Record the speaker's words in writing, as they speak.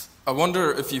I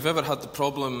wonder if you've ever had the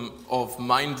problem of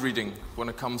mind reading when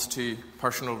it comes to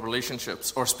personal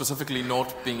relationships, or specifically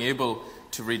not being able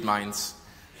to read minds.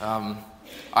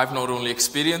 I've not only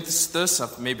experienced this,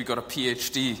 I've maybe got a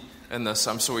PhD in this.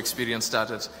 I'm so experienced at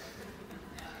it.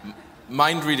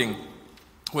 Mind reading,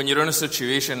 when you're in a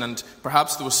situation and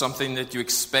perhaps there was something that you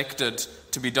expected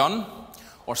to be done,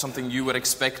 or something you were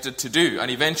expected to do,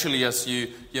 and eventually as you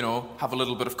have a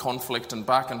little bit of conflict and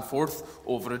back and forth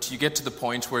over it, you get to the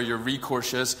point where your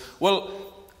recourse is, well,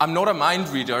 I'm not a mind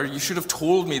reader, you should have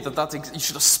told me you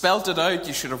should have spelt it out,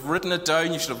 you should have written it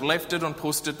down, you should have left it on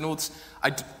post-it notes.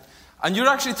 And you're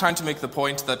actually trying to make the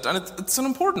point that, and it's an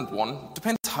important one,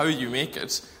 depends how you make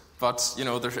it, but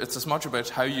it's as much about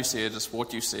how you say it as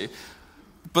what you say,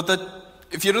 but that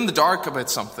if you're in the dark about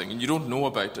something and you don't know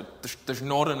about it, there's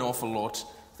not an awful lot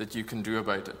that you can do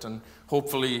about it. And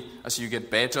hopefully, as you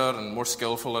get better and more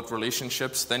skillful at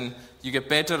relationships, then you get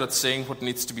better at saying what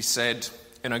needs to be said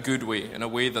in a good way, in a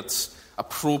way that's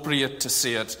appropriate to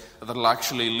say it, that'll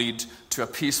actually lead to a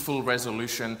peaceful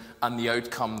resolution and the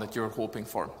outcome that you're hoping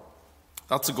for.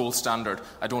 That's a gold standard.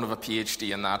 I don't have a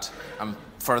PhD in that. I'm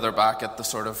further back at the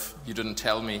sort of you didn't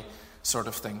tell me sort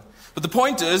of thing. But the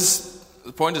point is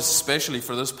especially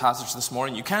for this passage this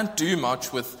morning, you can't do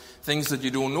much with things that you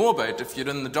don't know about if you're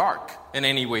in the dark in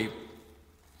any way.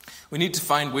 We need to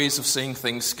find ways of saying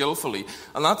things skillfully.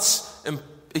 And that's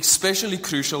especially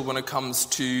crucial when it comes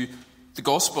to the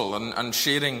gospel and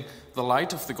sharing the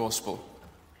light of the gospel.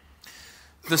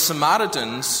 The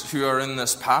Samaritans who are in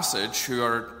this passage, who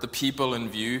are the people in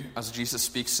view as Jesus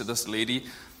speaks to this lady,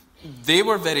 they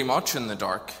were very much in the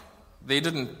dark. They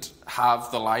didn't have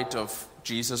the light of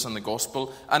Jesus and the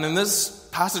gospel. And in this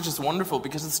passage it's wonderful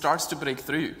because it starts to break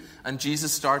through. And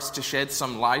Jesus starts to shed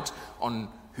some light on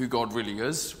who God really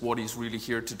is, what he's really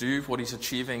here to do, what he's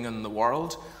achieving in the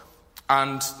world.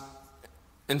 And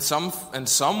in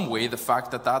some way, the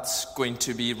fact that that's going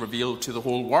to be revealed to the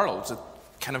whole world. It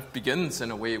kind of begins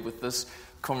in a way with this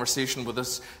conversation with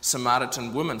this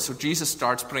Samaritan woman. So Jesus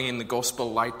starts bringing the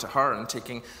gospel light to her and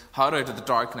taking her out of the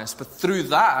darkness. But through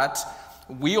that,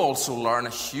 we also learn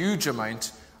a huge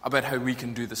amount about how we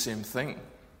can do the same thing.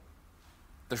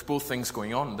 There's both things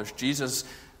going on. There's Jesus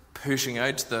pushing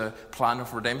out the plan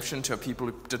of redemption to a people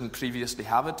who didn't previously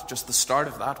have it, just the start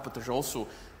of that, but there's also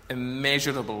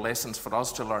immeasurable lessons for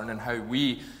us to learn in how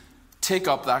we take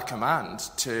up that command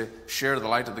to share the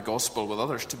light of the gospel with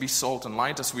others, to be salt and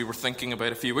light, as we were thinking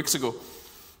about a few weeks ago.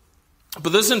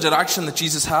 But this interaction that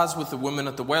Jesus has with the woman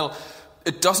at the well,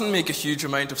 it doesn't make a huge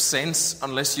amount of sense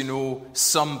unless you know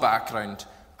some background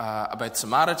about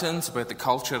Samaritans, about the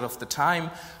culture of the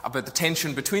time, about the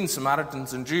tension between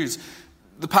Samaritans and Jews.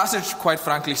 The passage, quite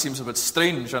frankly, seems a bit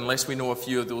strange unless we know a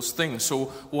few of those things. So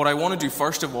what I want to do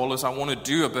first of all is I want to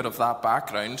do a bit of that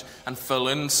background and fill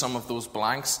in some of those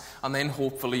blanks, and then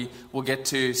hopefully we'll get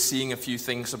to seeing a few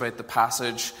things about the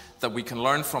passage that we can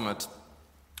learn from it.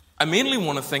 I mainly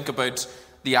want to think about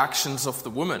the actions of the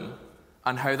woman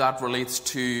and how that relates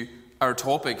to our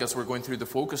topic as we're going through the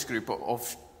focus group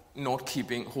of not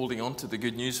holding on to the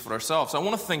good news for ourselves. I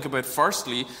want to think about,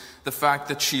 firstly, the fact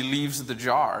that she leaves the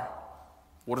jar.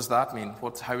 What does that mean?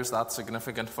 How is that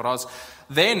significant for us?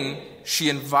 Then she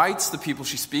invites the people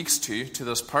she speaks to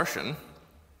this person.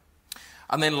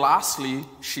 And then lastly,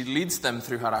 she leads them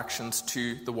through her actions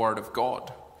to the Word of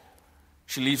God.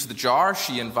 She leaves the jar,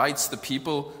 she invites the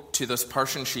people to this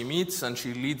person she meets, and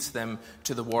she leads them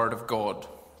to the Word of God.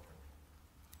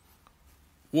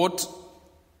 What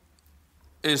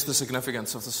is the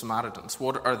significance of the Samaritans?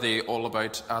 What are they all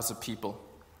about as a people?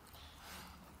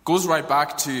 Goes right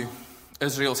back to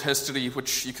Israel's history,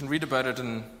 which you can read about it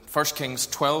in 1 Kings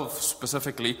 12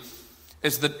 specifically,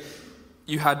 is that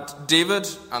you had David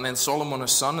and then Solomon,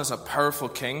 his son, as a powerful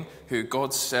king who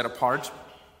God set apart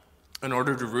in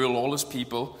order to rule all his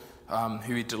people,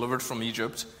 who he delivered from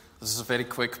Egypt. This is a very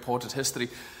quick potted history.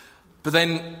 But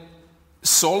then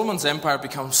Solomon's empire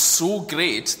becomes so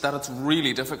great that it's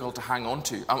really difficult to hang on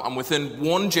to. And within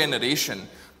one generation,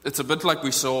 it's a bit like we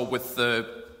saw with the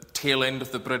tail end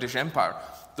of the British Empire.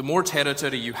 The more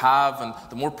territory you have and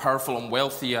the more powerful and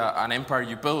wealthy an empire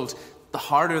you build, the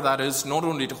harder that is not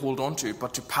only to hold on to,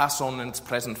 but to pass on in its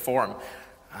present form.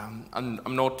 And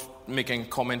I'm not making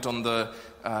comment on the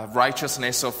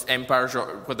righteousness of empires,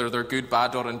 or whether they're good,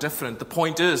 bad, or indifferent. The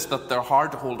point is that they're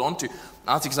hard to hold on to.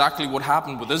 That's exactly what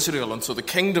happened with Israel. And so the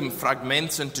kingdom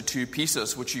fragments into two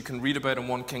pieces, which you can read about in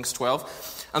 1 Kings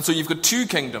 12. And so you've got two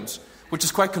kingdoms, which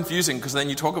is quite confusing because then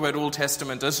you talk about Old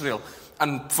Testament Israel.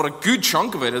 And for a good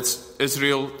chunk of it, it's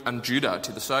Israel and Judah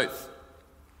to the south.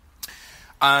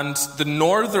 And the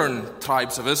northern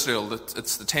tribes of Israel,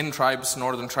 it's the 10 tribes,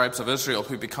 northern tribes of Israel,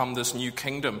 who become this new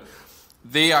kingdom.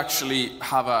 They actually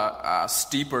have a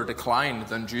steeper decline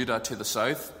than Judah to the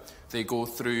south. They go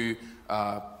through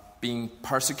being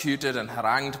persecuted and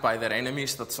harangued by their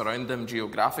enemies that surround them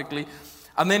geographically.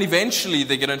 And then eventually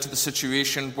they get into the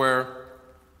situation where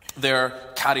they're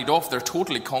carried off. They're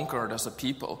totally conquered as a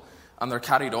people. And they're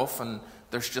carried off, and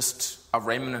there's just a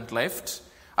remnant left.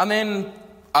 And then,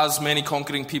 as many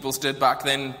conquering peoples did back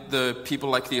then, the people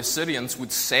like the Assyrians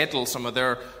would settle some of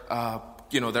their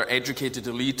educated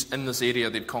elite in this area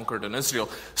they'd conquered in Israel.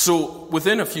 So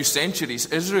within a few centuries,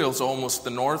 Israel's almost,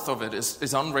 the north of it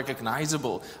is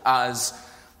unrecognizable as,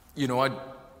 a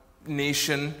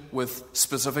nation with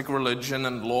specific religion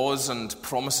and laws and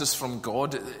promises from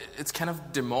God. It's kind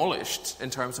of demolished in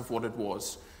terms of what it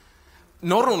was.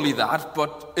 Not only that,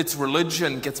 but its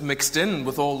religion gets mixed in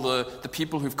with all the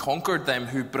people who've conquered them,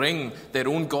 who bring their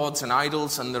own gods and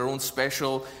idols and their own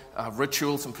special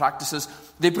rituals and practices.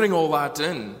 They bring all that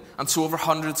in. And so over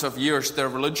hundreds of years, their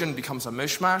religion becomes a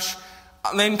mishmash,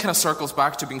 and then kind of circles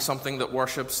back to being something that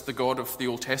worships the God of the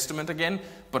Old Testament again,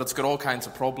 but it's got all kinds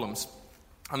of problems.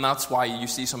 And that's why you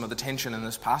see some of the tension in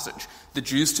this passage. The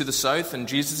Jews to the south in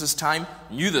Jesus' time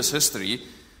knew this history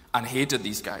and hated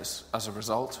these guys as a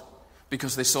result,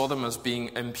 because they saw them as being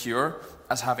impure,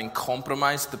 as having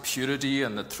compromised the purity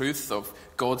and the truth of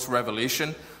God's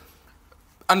revelation.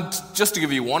 And just to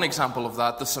give you one example of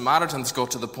that, the Samaritans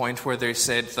got to the point where they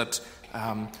said that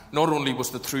not only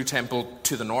was the true temple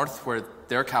to the north, where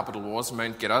their capital was,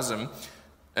 Mount Gerizim,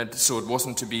 and so it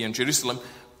wasn't to be in Jerusalem,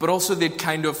 but also they'd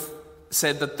kind of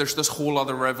said that there's this whole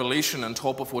other revelation on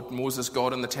top of what Moses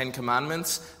got in the Ten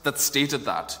Commandments that stated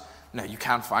that. Now, you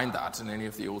can't find that in any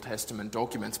of the Old Testament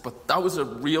documents, but that was a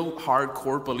real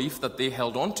hardcore belief that they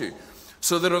held on to.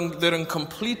 So they're in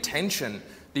complete tension,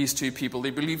 these two people.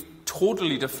 They believe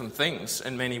totally different things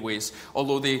in many ways,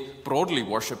 although they broadly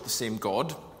worship the same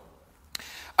God.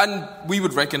 And we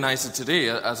would recognize it today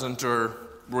as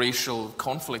interracial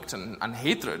conflict and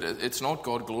hatred. It's not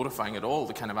God glorifying at all,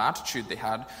 the kind of attitude they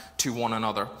had to one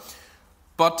another.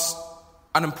 But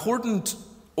an important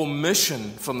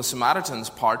omission from the Samaritans'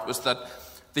 part was that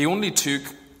they only took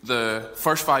the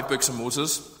first 5 books of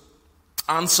Moses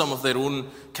and some of their own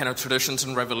kind of traditions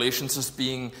and revelations as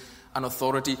being an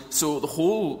authority. So the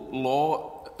whole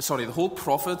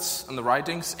prophets and the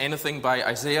writings, anything by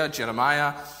Isaiah,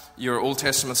 Jeremiah, your Old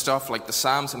Testament stuff like the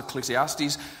Psalms and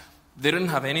Ecclesiastes, they didn't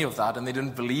have any of that, and they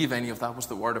didn't believe any of that was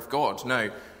the Word of God. Now,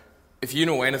 if you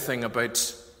know anything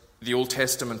about the Old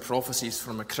Testament prophecies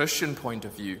from a Christian point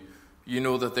of view, you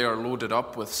know that they are loaded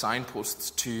up with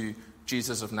signposts to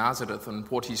Jesus of Nazareth and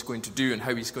what he's going to do and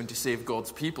how he's going to save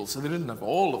God's people. So they didn't have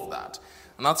all of that.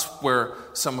 And that's where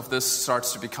some of this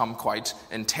starts to become quite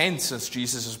intense, as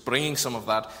Jesus is bringing some of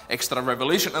that extra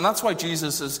revelation. And that's why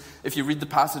Jesus is, if you read the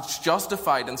passage,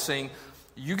 justified in saying,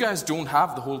 you guys don't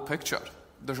have the whole picture.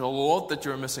 There's a lot that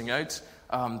you're missing out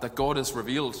that God has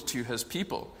revealed to his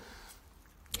people.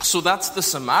 So that's the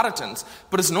Samaritans.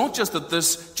 But it's not just that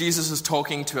this Jesus is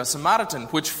talking to a Samaritan,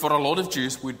 which for a lot of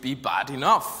Jews would be bad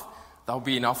enough. That would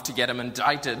be enough to get him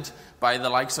indicted by the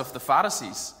likes of the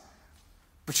Pharisees.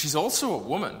 But she's also a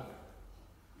woman.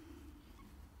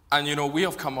 And we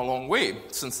have come a long way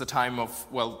since the time of,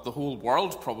 the whole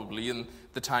world probably, in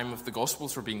the time of the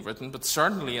Gospels were being written, but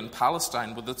certainly in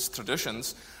Palestine with its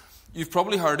traditions. You've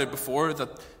probably heard it before that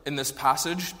in this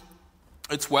passage,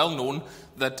 it's well known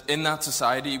that in that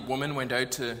society, women went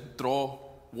out to draw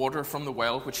water from the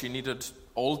well, which you needed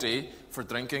all day for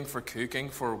drinking, for cooking,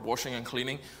 for washing and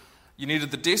cleaning. You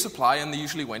needed the day supply, and they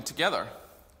usually went together.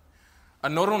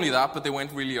 And not only that, but they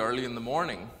went really early in the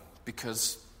morning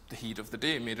because the heat of the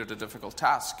day made it a difficult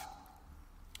task.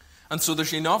 And so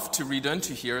there's enough to read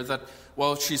into here that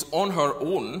while she's on her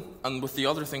own, and with the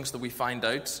other things that we find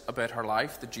out about her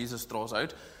life that Jesus draws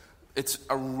out, it's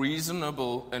a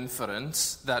reasonable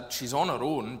inference that she's on her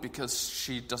own because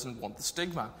she doesn't want the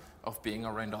stigma of being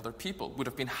around other people. It would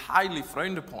have been highly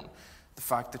frowned upon, the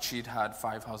fact that she'd had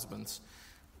 5 husbands.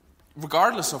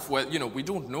 Regardless of whether, we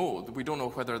don't know. We don't know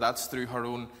whether that's through her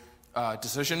own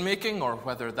decision-making or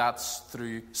whether that's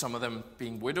through some of them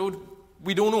being widowed.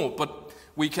 We don't know, but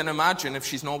we can imagine if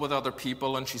she's not with other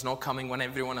people and she's not coming when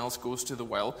everyone else goes to the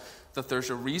well, that there's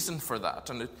a reason for that.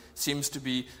 And it seems to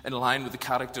be in line with the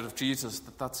character of Jesus,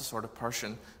 that that's the sort of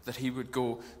person that he would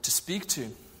go to speak to.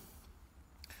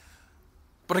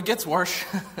 But it gets worse.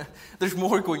 There's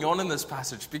more going on in this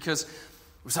passage, because it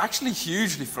was actually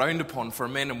hugely frowned upon for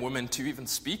men and women to even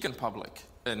speak in public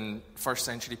in first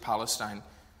century Palestine.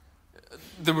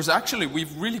 There was actually,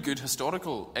 we've really good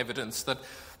historical evidence that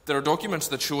there are documents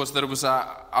that show us that it was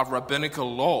a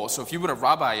rabbinical law. So if you were a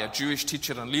rabbi, a Jewish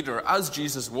teacher and leader, as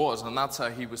Jesus was, and that's how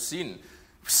he was seen,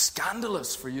 it was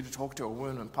scandalous for you to talk to a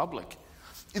woman in public.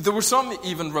 There were some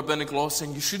even rabbinic laws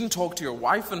saying you shouldn't talk to your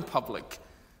wife in public.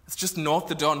 It's just not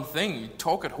the done thing. You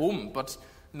talk at home, but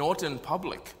not in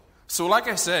public. So like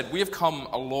I said, we have come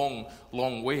a long,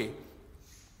 long way.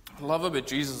 What I love about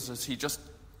Jesus is he just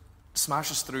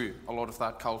smashes through a lot of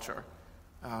that culture.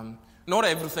 Not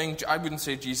everything, I wouldn't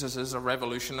say Jesus is a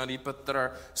revolutionary, but there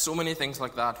are so many things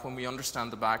like that when we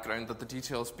understand the background that the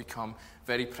details become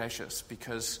very precious,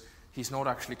 because he's not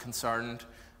actually concerned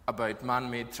about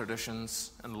man-made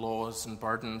traditions and laws and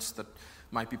burdens that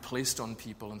might be placed on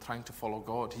people in trying to follow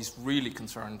God. He's really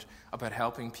concerned about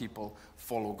helping people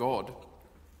follow God.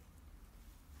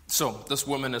 So this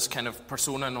woman is kind of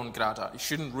persona non grata. You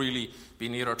shouldn't really be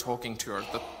near her talking to her.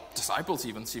 The disciples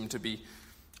even seem to be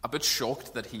a bit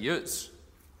shocked that he is.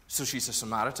 So she's a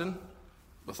Samaritan,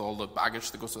 with all the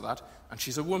baggage that goes with that, and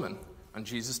she's a woman, and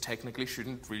Jesus technically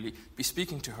shouldn't really be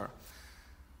speaking to her.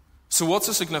 So what's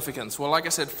the significance? Well, like I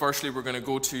said, firstly, we're going to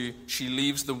go to, she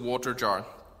leaves the water jar.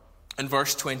 In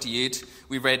verse 28,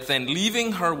 we read, then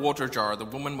leaving her water jar, the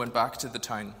woman went back to the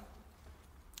town.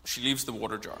 She leaves the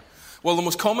water jar. Well, the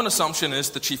most common assumption is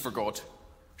that she forgot.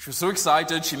 She was so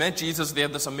excited, she met Jesus, they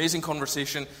had this amazing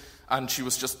conversation, and she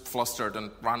was just flustered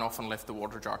and ran off and left the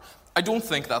water jar. I don't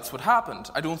think that's what happened.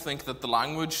 I don't think that the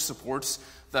language supports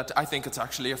that. I think it's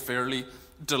actually a fairly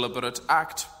deliberate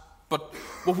act. But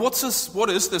what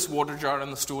is this water jar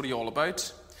in the story all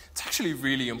about? It's actually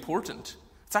really important.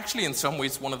 It's actually in some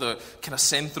ways one of the kind of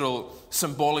central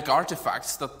symbolic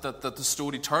artifacts that the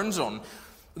story turns on.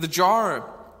 The jar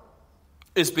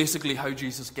is basically how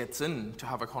Jesus gets in to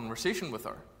have a conversation with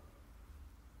her.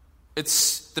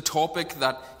 It's the topic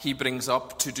that he brings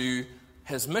up to do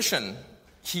his mission.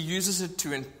 He uses it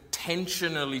to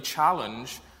intentionally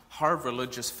challenge her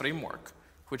religious framework,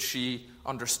 which she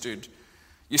understood.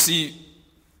 You see,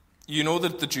 you know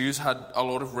that the Jews had a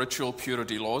lot of ritual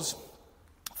purity laws.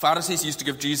 Pharisees used to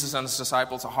give Jesus and his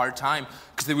disciples a hard time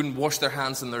because they wouldn't wash their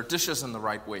hands and their dishes in the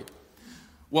right way.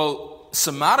 Well,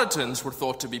 Samaritans were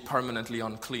thought to be permanently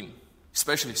unclean,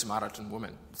 especially Samaritan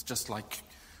women. It's just like...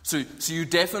 So you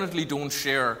definitely don't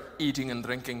share eating and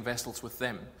drinking vessels with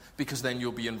them, because then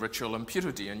you'll be in ritual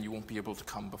impurity and you won't be able to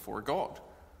come before God.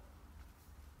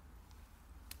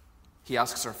 He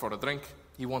asks her for a drink.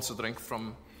 He wants a drink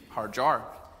from her jar.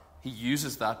 He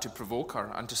uses that to provoke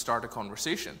her and to start a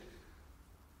conversation,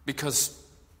 because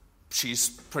she's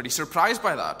pretty surprised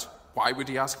by that. Why would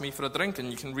he ask me for a drink?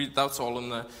 And you can read, that's all in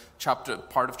the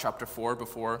part of chapter 4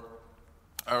 before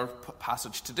our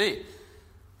passage today.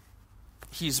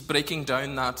 He's breaking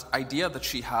down that idea that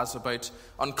she has about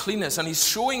uncleanness, and he's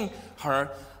showing her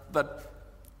that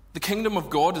the kingdom of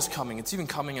God is coming. It's even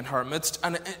coming in her midst,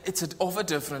 and it's of a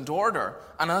different order.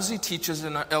 And as he teaches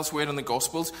elsewhere in the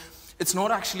Gospels, it's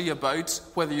not actually about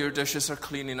whether your dishes are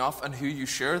clean enough and who you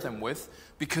share them with,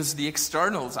 because the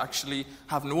externals actually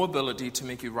have no ability to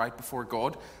make you right before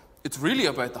God. It's really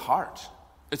about the heart.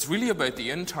 It's really about the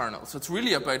internals. It's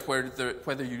really about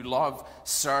whether you love,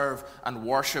 serve, and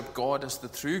worship God as the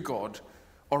true God,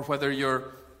 or whether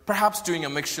you're perhaps doing a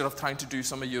mixture of trying to do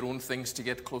some of your own things to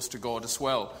get close to God as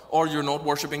well, or you're not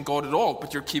worshiping God at all,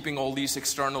 but you're keeping all these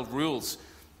external rules.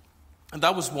 And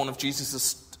that was one of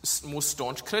Jesus' most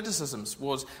staunch criticisms,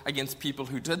 was against people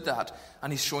who did that.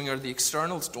 And he's showing her the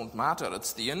externals don't matter,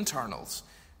 it's the internals.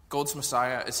 God's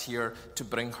Messiah is here to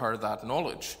bring her that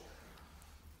knowledge.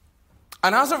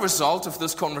 And as a result of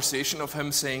this conversation of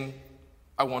him saying,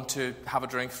 I want to have a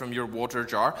drink from your water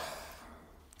jar,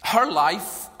 her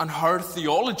life and her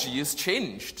theology is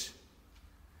changed.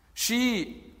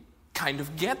 She kind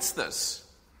of gets this.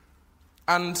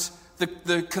 And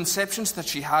the conceptions that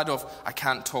she had of, I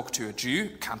can't talk to a Jew,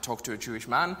 can't talk to a Jewish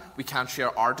man, we can't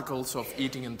share articles of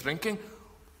eating and drinking,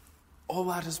 all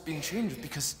that has been changed,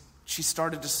 because she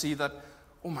started to see that,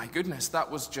 oh my goodness,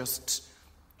 that was just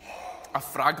a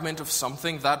fragment of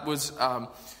something. That was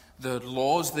the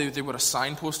laws. They were a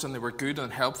signpost, and they were good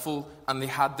and helpful, and they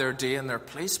had their day and their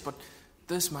place. But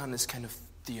this man is kind of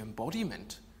the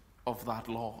embodiment of that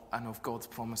law and of God's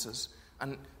promises.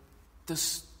 And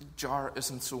this jar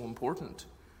isn't so important.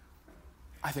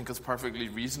 I think it's perfectly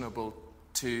reasonable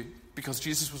because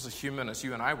Jesus was a human as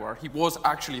you and I were. He was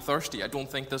actually thirsty. I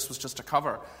don't think this was just a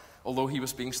cover, although he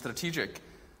was being strategic.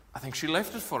 I think she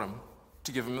left it for him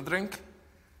to give him a drink,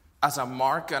 as a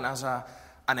mark and as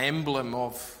an emblem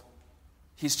of,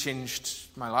 he's changed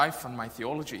my life and my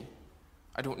theology.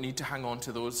 I don't need to hang on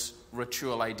to those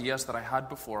ritual ideas that I had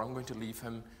before. I'm going to leave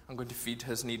him. I'm going to feed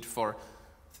his need for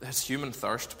his human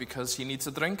thirst because he needs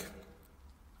a drink.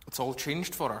 It's all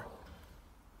changed for her.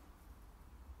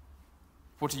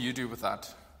 What do you do with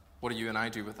that? What do you and I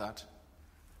do with that?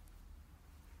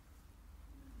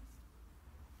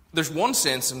 There's one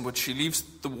sense in which she leaves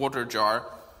the water jar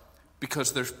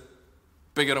because there's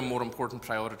bigger and more important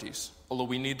priorities. Although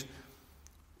we need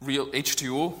real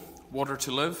H2O, water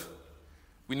to live,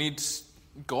 we need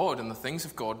God and the things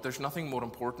of God. There's nothing more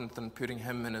important than putting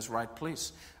him in his right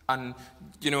place. And,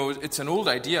 it's an old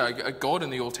idea. God in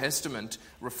the Old Testament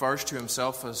refers to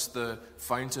himself as the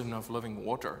fountain of living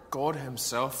water. God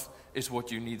himself is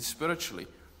what you need spiritually.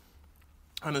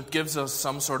 And it gives us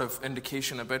some sort of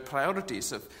indication about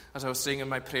priorities. As I was saying in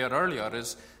my prayer earlier,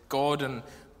 is God and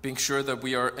being sure that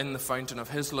we are in the fountain of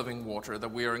his living water,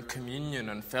 that we are in communion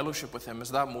and fellowship with him. Is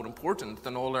that more important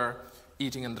than all our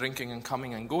eating and drinking and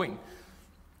coming and going?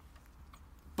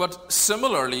 But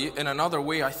similarly, in another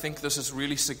way, I think this is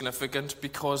really significant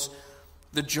because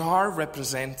the jar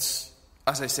represents,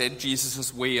 as I said,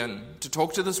 Jesus' way in. To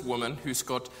talk to this woman who's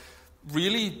got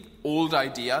really old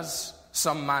ideas,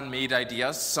 some man-made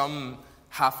ideas, some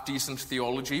half-decent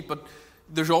theology, but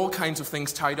there's all kinds of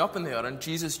things tied up in there. And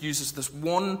Jesus uses this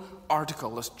one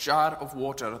article, this jar of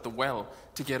water at the well,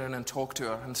 to get in and talk to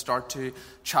her and start to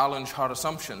challenge her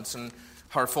assumptions and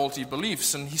her faulty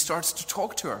beliefs. And he starts to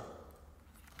talk to her.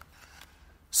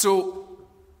 So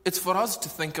it's for us to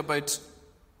think about,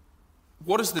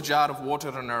 what is the jar of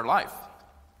water in our life?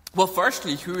 Well,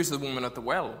 firstly, who is the woman at the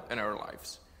well in our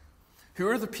lives? Who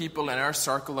are the people in our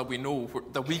circle that we know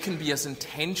that we can be as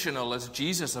intentional as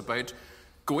Jesus about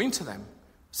going to them,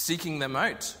 seeking them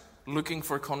out, looking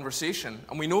for conversation?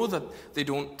 And we know that they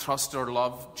don't trust or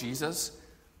love Jesus,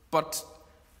 but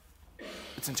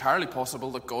it's entirely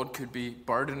possible that God could be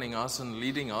burdening us and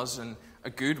leading us in a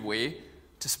good way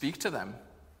to speak to them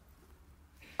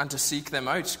and to seek them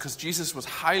out, because Jesus was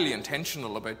highly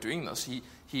intentional about doing this.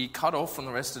 He cut off from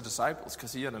the rest of the disciples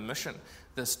because he had a mission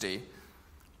this day.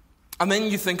 And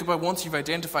then you think about, once you've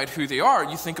identified who they are,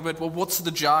 you think about, well, what's the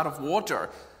jar of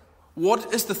water?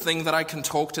 What is the thing that I can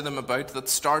talk to them about that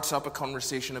starts up a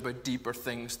conversation about deeper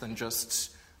things than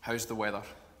just, how's the weather?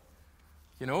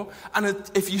 And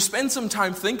if you spend some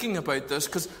time thinking about this,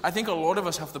 because I think a lot of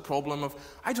us have the problem of,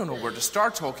 I don't know where to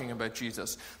start talking about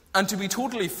Jesus. And to be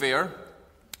totally fair,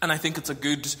 and I think it's a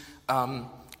good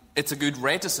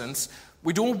reticence,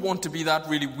 we don't want to be that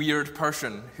really weird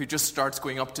person who just starts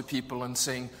going up to people and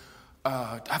saying,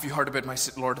 have you heard about my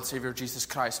Lord and Savior Jesus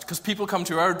Christ? Because people come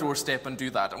to our doorstep and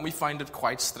do that, and we find it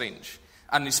quite strange,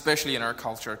 and especially in our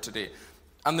culture today.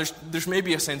 And there's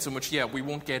maybe a sense in which, we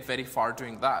won't get very far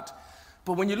doing that.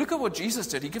 But when you look at what Jesus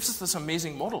did, he gives us this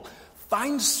amazing model.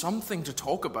 Find something to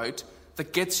talk about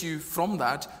that gets you from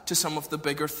that to some of the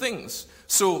bigger things.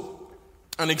 So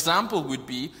an example would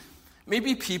be,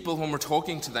 maybe people, when we're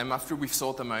talking to them after we've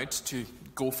sought them out to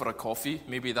go for a coffee,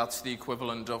 maybe that's the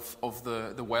equivalent of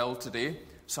the well today,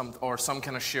 some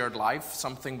kind of shared life,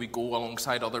 something we go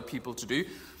alongside other people to do.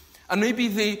 And maybe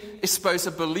they espouse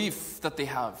a belief that they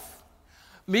have.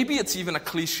 Maybe it's even a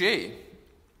cliche.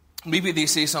 Maybe they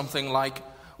say something like,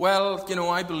 well,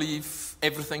 I believe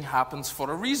everything happens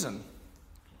for a reason.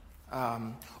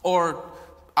 Or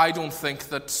I don't think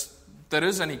that there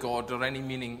is any God or any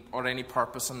meaning or any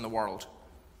purpose in the world.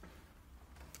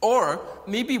 Or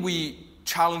maybe we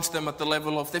challenge them at the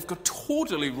level of, they've got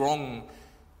totally wrong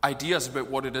ideas about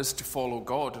what it is to follow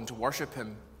God and to worship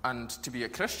him and to be a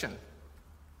Christian.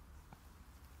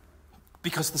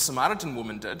 Because the Samaritan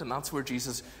woman did, and that's where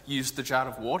Jesus used the jar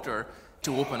of water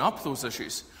to open up those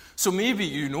issues. So maybe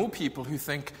you know people who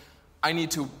think, I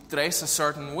need to dress a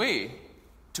certain way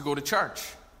to go to church.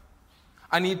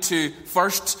 I need to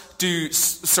first do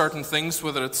certain things,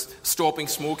 whether it's stopping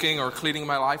smoking or cleaning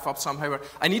my life up somehow.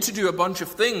 I need to do a bunch of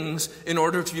things in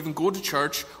order to even go to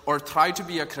church or try to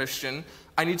be a Christian.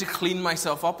 I need to clean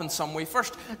myself up in some way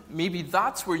first. Maybe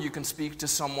that's where you can speak to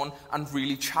someone and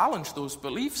really challenge those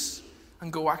beliefs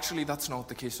and go, actually, that's not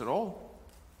the case at all.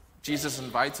 Jesus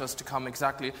invites us to come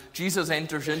exactly. Jesus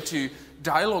enters into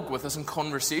dialogue with us and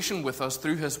conversation with us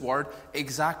through his word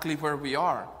exactly where we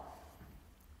are.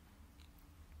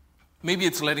 Maybe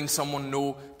it's letting someone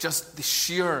know just the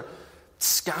sheer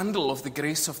scandal of the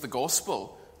grace of the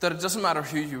gospel, that it doesn't matter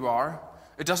who you are,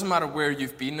 it doesn't matter where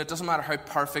you've been, it doesn't matter how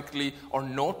perfectly or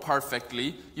not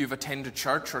perfectly you've attended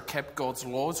church or kept God's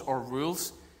laws or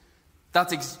rules.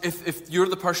 If you're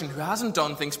the person who hasn't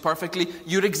done things perfectly,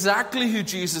 you're exactly who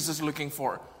Jesus is looking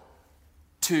for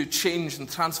to change and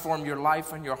transform your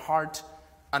life and your heart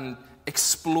and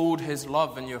explode his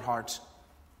love in your heart.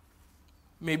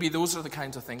 Maybe those are the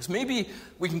kinds of things. Maybe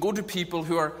we can go to people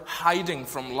who are hiding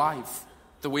from life,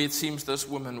 the way it seems this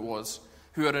woman was.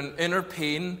 who are in inner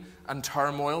pain and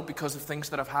turmoil because of things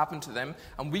that have happened to them,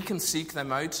 and we can seek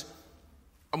them out,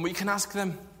 and we can ask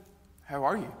them, how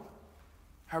are you?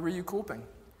 How are you coping?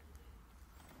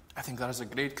 I think that is a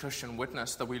great Christian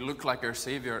witness, that we look like our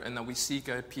Savior and that we seek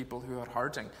out people who are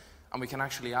hurting, and we can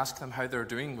actually ask them how they're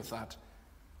doing with that.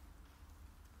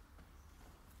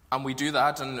 And we do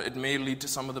that, and it may lead to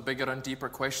some of the bigger and deeper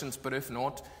questions, but if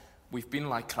not, we've been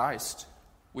like Christ.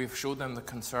 We've showed them the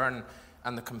concern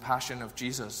and the compassion of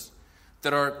Jesus.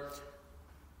 There are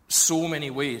so many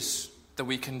ways that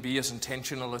we can be as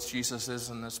intentional as Jesus is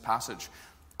in this passage.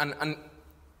 And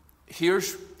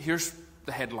here's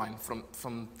the headline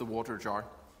from the water jar,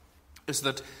 is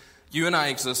that you and I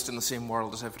exist in the same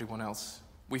world as everyone else.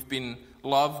 We've been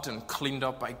loved and cleaned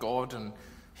up by God, and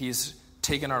He's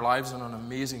taken our lives on an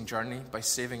amazing journey by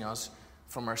saving us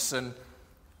from our sin.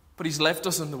 But He's left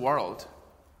us in the world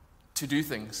to do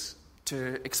things,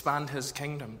 to expand His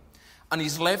kingdom. And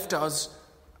He's left us,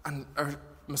 and our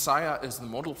Messiah is the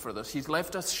model for this, He's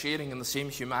left us sharing in the same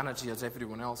humanity as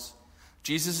everyone else.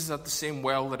 Jesus is at the same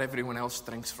well that everyone else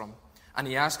drinks from. And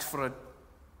He asked for a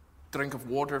drink of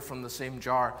water from the same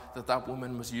jar that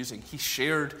woman was using. He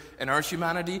shared in our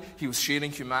humanity. He was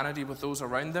sharing humanity with those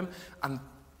around them. And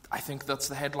I think that's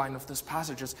the headline of this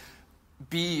passage, is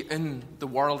be in the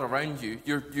world around you.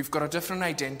 You've got a different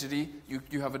identity.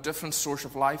 You have a different source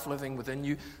of life living within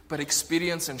you. But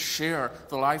experience and share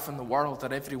the life in the world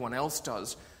that everyone else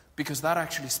does, because that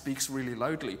actually speaks really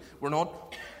loudly. We're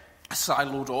not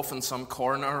siloed off in some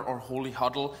corner or holy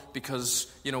huddle because,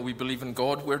 we believe in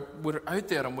God. We're out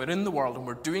there and we're in the world and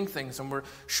we're doing things and we're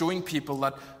showing people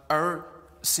that our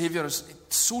Savior is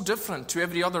so different to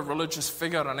every other religious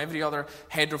figure and every other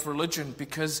head of religion,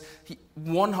 because He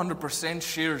 100%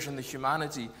 shares in the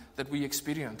humanity that we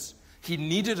experience. He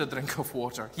needed a drink of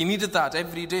water. He needed that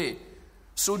every day.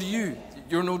 So do you.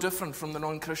 You're no different from the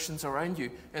non-Christians around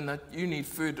you in that you need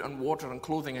food and water and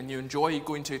clothing, and you enjoy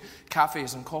going to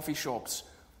cafes and coffee shops.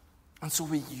 And so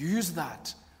we use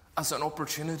that as an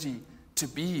opportunity to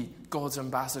be God's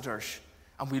ambassadors.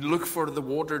 And we look for the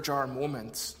water jar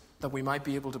moments that we might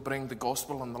be able to bring the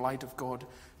gospel and the light of God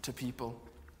to people.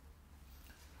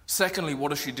 Secondly, what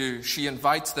does she do? She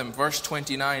invites them. Verse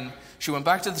 29, she went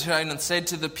back to the town and said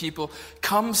to the people,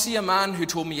 "Come see a man who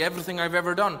told me everything I've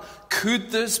ever done.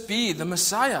 Could this be the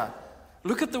Messiah?"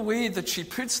 Look at the way that she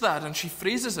puts that and she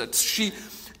phrases it. She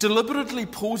deliberately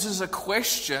poses a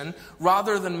question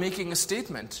rather than making a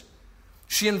statement.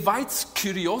 She invites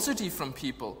curiosity from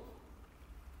people.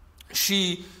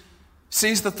 She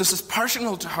says that this is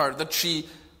personal to her, that she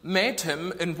met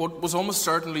him in what was almost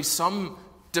certainly some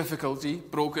difficulty,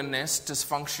 brokenness,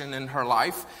 dysfunction in her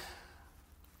life.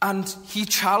 And he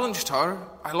challenged her.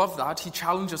 I love that. He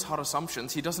challenges her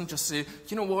assumptions. He doesn't just say,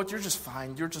 you know what, you're just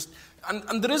fine. You're just...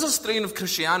 And there is a strain of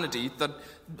Christianity that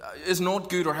is not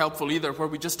good or helpful either, where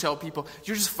we just tell people,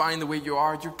 you're just fine the way you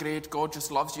are. You're great. God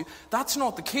just loves you. That's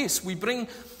not the case. We bring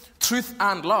truth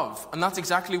and love. And that's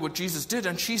exactly what Jesus did.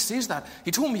 And she says that.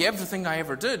 He told me everything I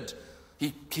ever did.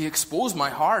 He exposed my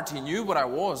heart. He knew what I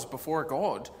was before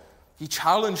God. He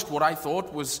challenged what I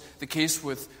thought was the case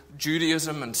with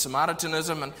Judaism and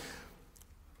Samaritanism.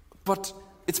 But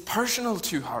it's personal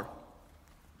to her.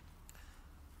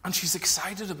 And she's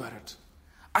excited about it.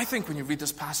 I think when you read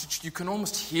this passage, you can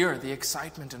almost hear the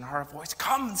excitement in her voice.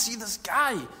 Come and see this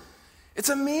guy. It's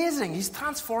amazing. He's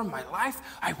transformed my life.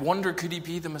 I wonder, could he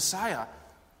be the Messiah?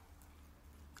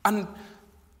 And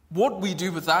what we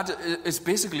do with that is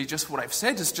basically just what I've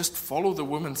said, is just follow the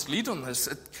woman's lead on this.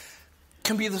 It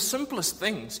can be the simplest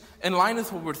things, in line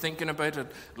with what we're thinking about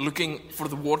it, looking for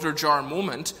the water jar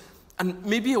moment. And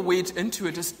maybe a way into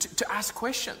it is to ask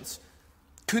questions.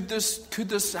 Could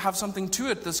this have something to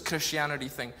it, this Christianity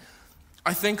thing?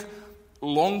 I think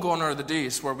long gone are the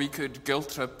days where we could guilt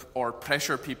trip or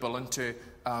pressure people into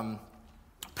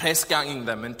press ganging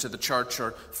them into the church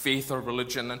or faith or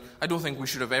religion. And I don't think we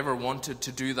should have ever wanted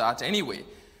to do that anyway.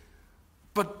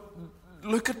 But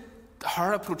look at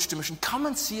her approach to mission. Come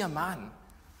and see a man.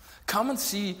 Come and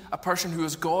see a person who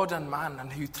is God and man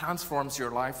and who transforms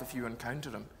your life if you encounter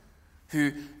him.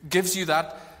 Who gives you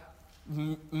that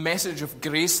message of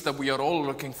grace that we are all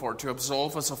looking for, to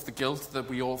absolve us of the guilt that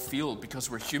we all feel because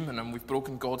we're human and we've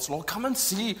broken God's law. Come and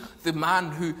see the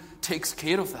man who takes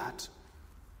care of that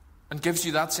and gives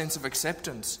you that sense of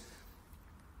acceptance.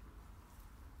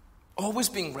 Always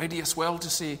being ready as well to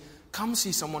say, come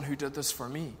see someone who did this for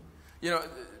me. You know,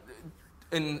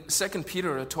 in 2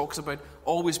 Peter it talks about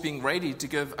always being ready to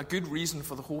give a good reason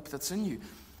for the hope that's in you.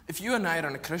 If you and I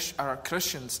are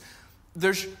Christians,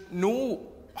 there's no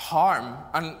harm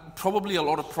and probably a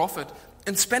lot of profit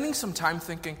in spending some time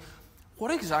thinking, what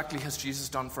exactly has Jesus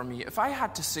done for me? If I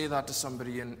had to say that to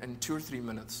somebody in 2 or 3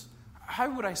 minutes, how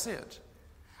would I say it?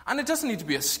 And it doesn't need to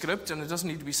be a script, and it doesn't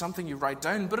need to be something you write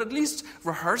down, but at least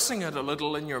rehearsing it a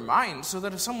little in your mind so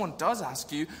that if someone does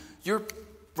ask you, you're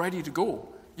ready to go.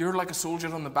 You're like a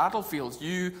soldier on the battlefield.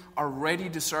 You are ready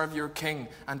to serve your king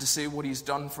and to say what he's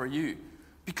done for you.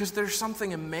 Because there's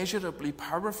something immeasurably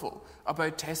powerful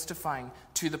about testifying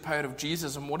to the power of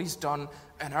Jesus and what he's done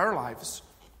in our lives.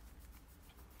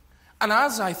 And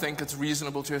as I think it's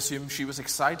reasonable to assume she was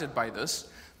excited by this,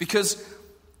 because,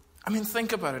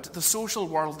 think about it, the social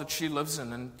world that she lives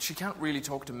in, and she can't really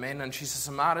talk to men, and she's a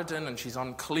Samaritan, and she's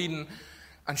unclean,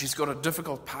 and she's got a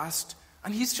difficult past,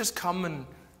 and he's just come and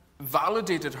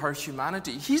validated her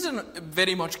humanity. He's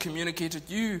very much communicated,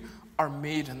 you are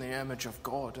made in the image of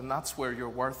God, and that's where your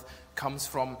worth comes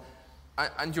from,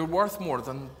 and you're worth more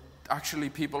than actually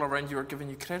people around you are giving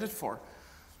you credit for.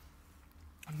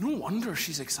 No wonder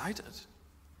she's excited.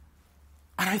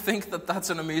 And I think that that's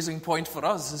an amazing point for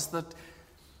us, is that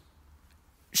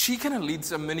she kind of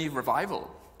leads a mini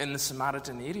revival in the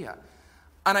Samaritan area.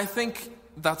 And I think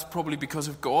that's probably because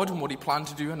of God and what he planned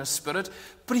to do in his spirit.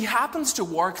 But he happens to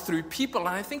work through people, and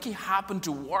I think he happened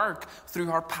to work through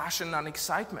her passion and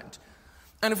excitement.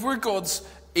 And if we're God's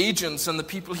agents and the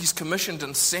people he's commissioned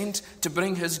and sent to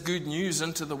bring his good news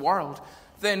into the world,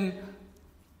 then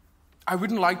I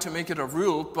wouldn't like to make it a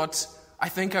rule, but I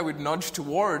think I would nudge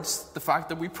towards the fact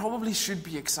that we probably should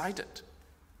be excited.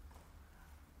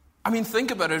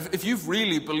 Think about it. If you've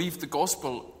really believed the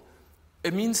gospel,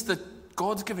 it means that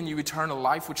God's given you eternal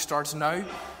life, which starts now,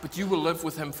 but you will live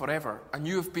with him forever. And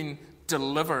you have been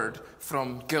delivered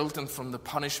from guilt and from the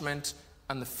punishment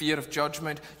and the fear of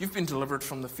judgment. You've been delivered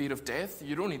from the fear of death.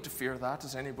 You don't need to fear that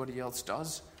as anybody else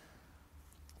does.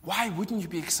 Why wouldn't you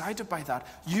be excited by that?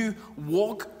 You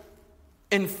walk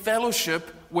in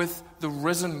fellowship with the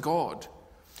risen God.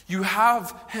 You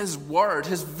have his word,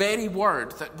 his very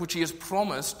word, which he has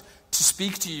promised to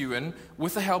speak to you in,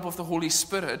 with the help of the Holy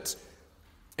Spirit,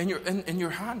 in your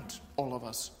hand, all of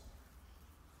us.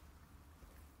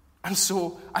 And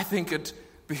so I think it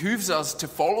behooves us to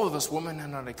follow this woman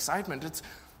in her excitement. It's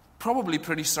probably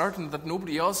pretty certain that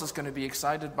nobody else is going to be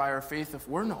excited by our faith if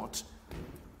we're not.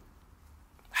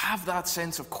 Have that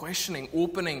sense of questioning,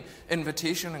 opening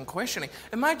invitation and questioning.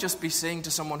 It might just be saying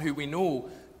to someone who we know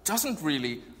doesn't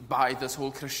really buy this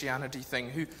whole Christianity thing,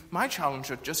 who might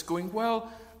challenge it, just going, well,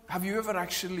 have you ever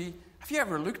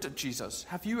looked at Jesus?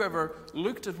 Have you ever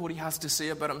looked at what he has to say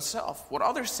about himself? What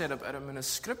others said about him in his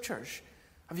scriptures?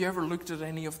 Have you ever looked at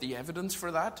any of the evidence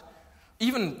for that?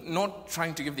 Even not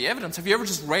trying to give the evidence, have you ever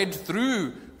just read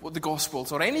through the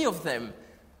Gospels or any of them?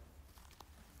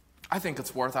 I think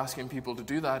it's worth asking people to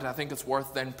do that. I think it's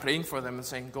worth then praying for them and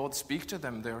saying, God, speak to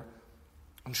them there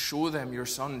and show them your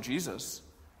son, Jesus.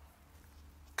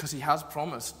 Because he has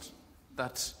promised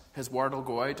that his word will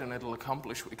go out and it'll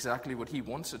accomplish exactly what he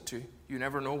wants it to. You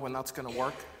never know when that's going to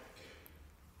work.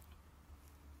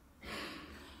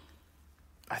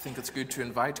 I think it's good to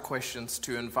invite questions,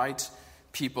 to invite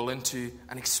people into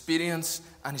an experience,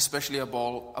 and especially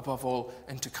above all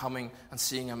into coming and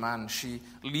seeing a man. She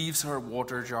leaves her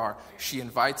water jar. She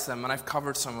invites them, and I've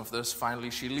covered some of this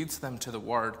finally. She leads them to the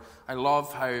word. I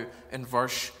love how in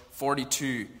verse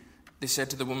 42 they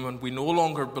said to the woman, we no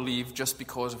longer believe just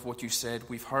because of what you said.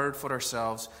 We've heard for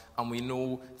ourselves, and we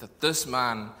know that this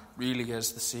man really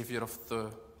is the Savior of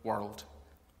the world.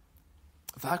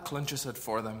 That clinches it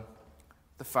for them.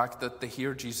 The fact that they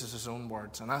hear Jesus' own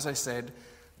words. And as I said,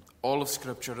 all of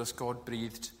Scripture is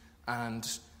God-breathed, and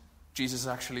Jesus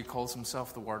actually calls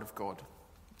himself the Word of God.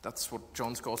 That's what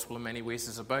John's Gospel in many ways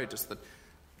is about, is that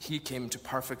he came to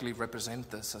perfectly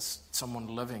represent this as someone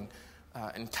living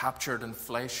and captured in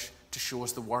flesh to show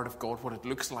us the Word of God, what it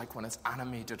looks like when it's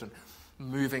animated and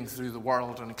moving through the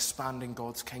world and expanding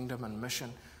God's kingdom and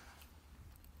mission.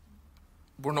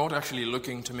 We're not actually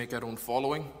looking to make our own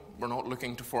following. We're not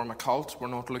looking to form a cult. We're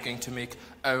not looking to make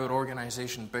our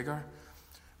organization bigger.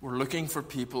 We're looking for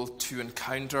people to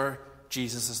encounter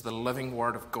Jesus as the living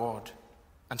Word of God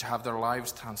and to have their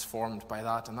lives transformed by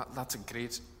that. And that's a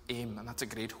great aim, and that's a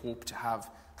great hope to have.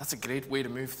 That's a great way to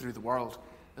move through the world,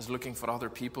 is looking for other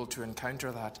people to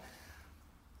encounter that.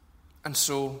 And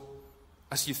so,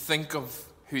 as you think of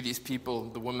who these people,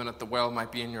 the woman at the well,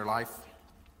 might be in your life,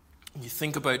 and you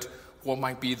think about what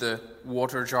might be the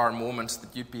water jar moments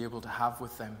that you'd be able to have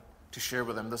with them, to share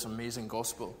with them this amazing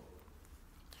gospel.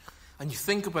 And you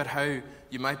think about how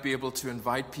you might be able to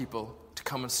invite people to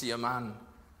come and see a man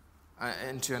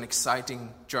into an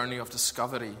exciting journey of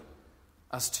discovery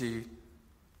as to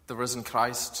the risen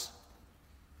Christ.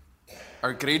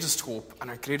 Our greatest hope and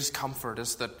our greatest comfort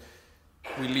is that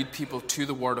We lead people to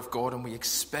the Word of God, and we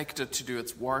expect it to do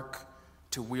its work,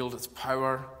 to wield its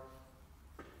power.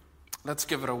 Let's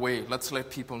give it away. Let's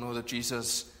let people know that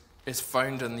Jesus is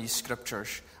found in these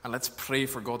scriptures, and let's pray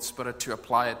for God's Spirit to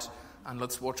apply it, and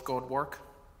let's watch God work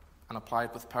and apply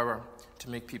it with power to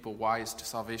make people wise to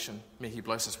salvation. May He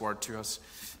bless His word to us.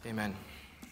 Amen.